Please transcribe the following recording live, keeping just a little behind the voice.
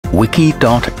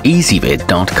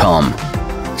wiki.ezvid.com.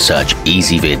 Search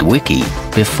Ezvid Wiki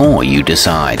before you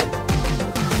decide.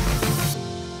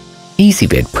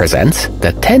 Ezvid presents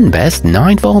the 10 best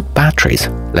 9-volt batteries.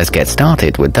 Let's get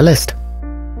started with the list.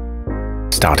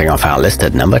 Starting off our list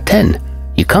at number 10.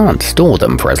 You can't store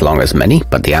them for as long as many,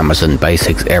 but the Amazon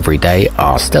Basics Everyday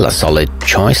are still a solid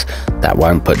choice that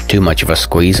won't put too much of a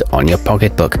squeeze on your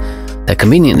pocketbook. They're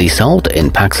conveniently sold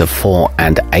in packs of 4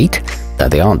 and 8, though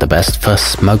they aren't the best for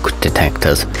smoke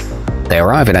detectors. They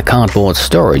arrive in a cardboard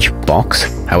storage box,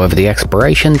 however the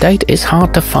expiration date is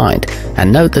hard to find,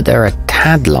 and note that they're a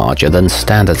tad larger than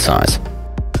standard size.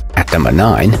 At number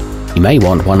 9, you may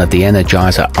want one of the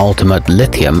Energizer Ultimate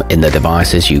Lithium in the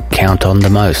devices you count on the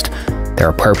most. They're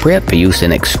appropriate for use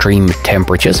in extreme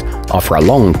temperatures, offer a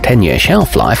long 10-year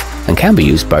shelf life, and can be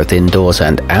used both indoors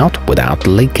and out without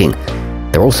leaking.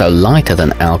 They're also lighter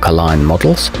than alkaline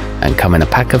models and come in a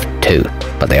pack of 2,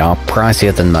 but they are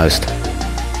pricier than most.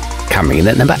 Coming in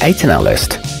at number 8 in our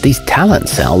list, these Talent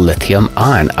Cell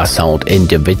lithium-ion are sold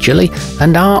individually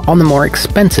and are on the more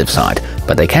expensive side,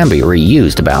 but they can be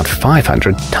reused about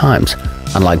 500 times.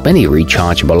 Unlike many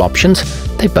rechargeable options,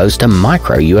 they boast a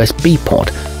micro USB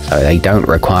port, so they don't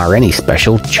require any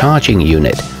special charging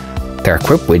unit. They're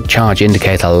equipped with charge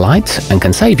indicator lights and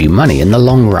can save you money in the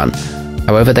long run.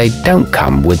 However, they don't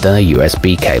come with a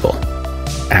USB cable.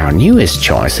 Our newest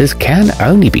choices can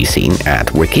only be seen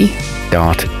at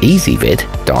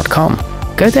wiki.ezvid.com.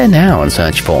 Go there now and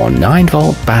search for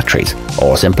 9-volt batteries,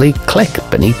 or simply click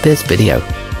beneath this video.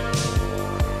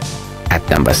 At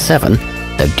number 7,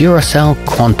 the Duracell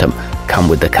Quantum come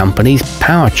with the company's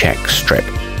Power Check strip,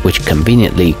 which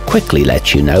conveniently quickly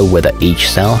lets you know whether each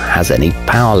cell has any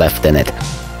power left in it.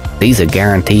 These are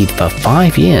guaranteed for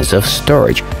 5 years of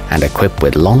storage and equipped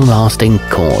with long-lasting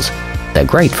cores. They're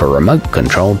great for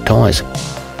remote-controlled toys.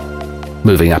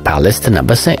 Moving up our list to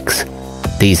number 6.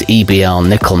 These EBL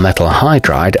nickel metal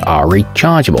hydride are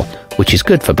rechargeable, which is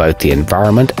good for both the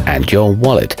environment and your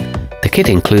wallet. The kit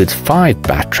includes 5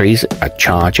 batteries, a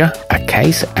charger, a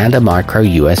case, and a micro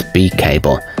USB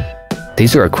cable.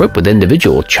 These are equipped with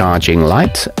individual charging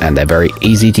lights and they're very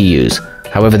easy to use.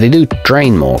 However, they do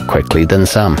drain more quickly than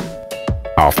some.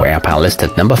 Halfway up our list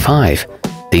at number 5.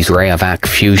 These Rayovac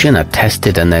Fusion are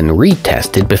tested and then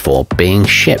retested before being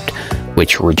shipped,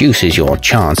 which reduces your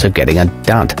chance of getting a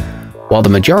dud. While the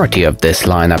majority of this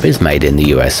lineup is made in the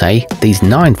USA, these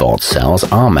 9-volt cells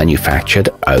are manufactured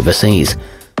overseas.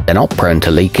 They're not prone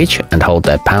to leakage and hold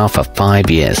their power for 5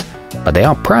 years, but they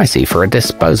are pricey for a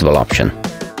disposable option.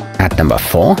 At number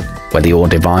 4, whether your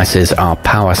devices are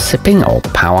power sipping or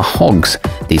power hogs,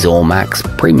 these Allmax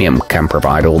Premium can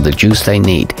provide all the juice they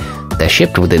need. They're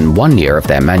shipped within 1 year of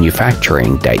their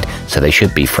manufacturing date, so they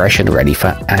should be fresh and ready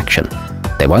for action.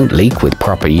 They won't leak with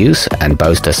proper use and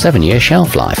boast a 7-year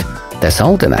shelf life. They're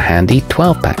sold in a handy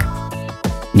 12-pack.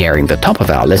 Nearing the top of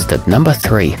our list at number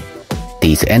 3.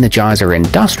 These Energizer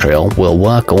Industrial will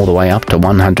work all the way up to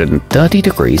 130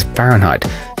 degrees Fahrenheit,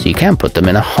 so you can put them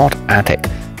in a hot attic,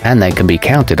 and they can be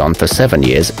counted on for 7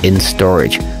 years in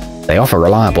storage. They offer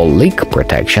reliable leak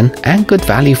protection and good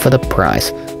value for the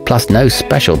price, plus no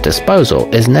special disposal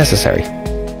is necessary.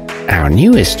 Our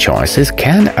newest choices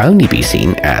can only be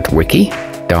seen at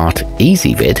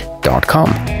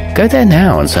wiki.ezvid.com. Go there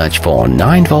now and search for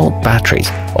 9-volt batteries,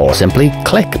 or simply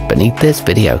click beneath this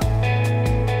video.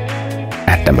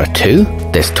 At number 2,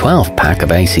 this 12-pack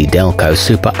of AC Delco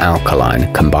Super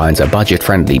Alkaline combines a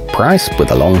budget-friendly price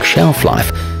with a long shelf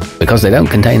life. Because they don't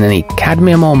contain any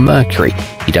cadmium or mercury,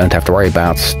 you don't have to worry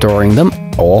about storing them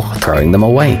or throwing them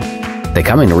away. They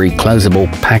come in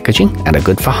reclosable packaging and are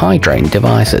good for high-drain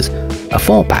devices. A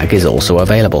 4-pack is also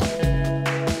available.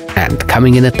 And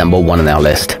coming in at number 1 on our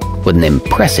list, with an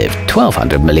impressive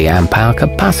 1200 mAh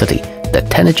capacity, the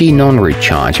Tenergy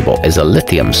non-rechargeable is a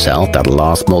lithium cell that'll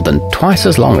last more than twice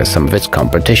as long as some of its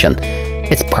competition.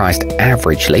 It's priced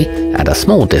averagely, and a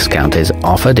small discount is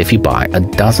offered if you buy a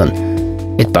dozen.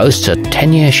 It boasts a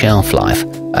 10-year shelf life,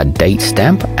 a date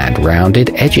stamp, and rounded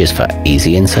edges for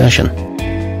easy insertion.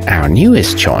 Our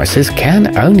newest choices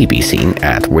can only be seen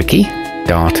at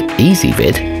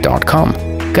wiki.ezvid.com.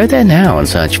 Go there now and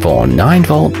search for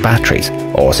 9-volt batteries,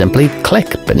 or simply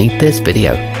click beneath this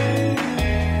video.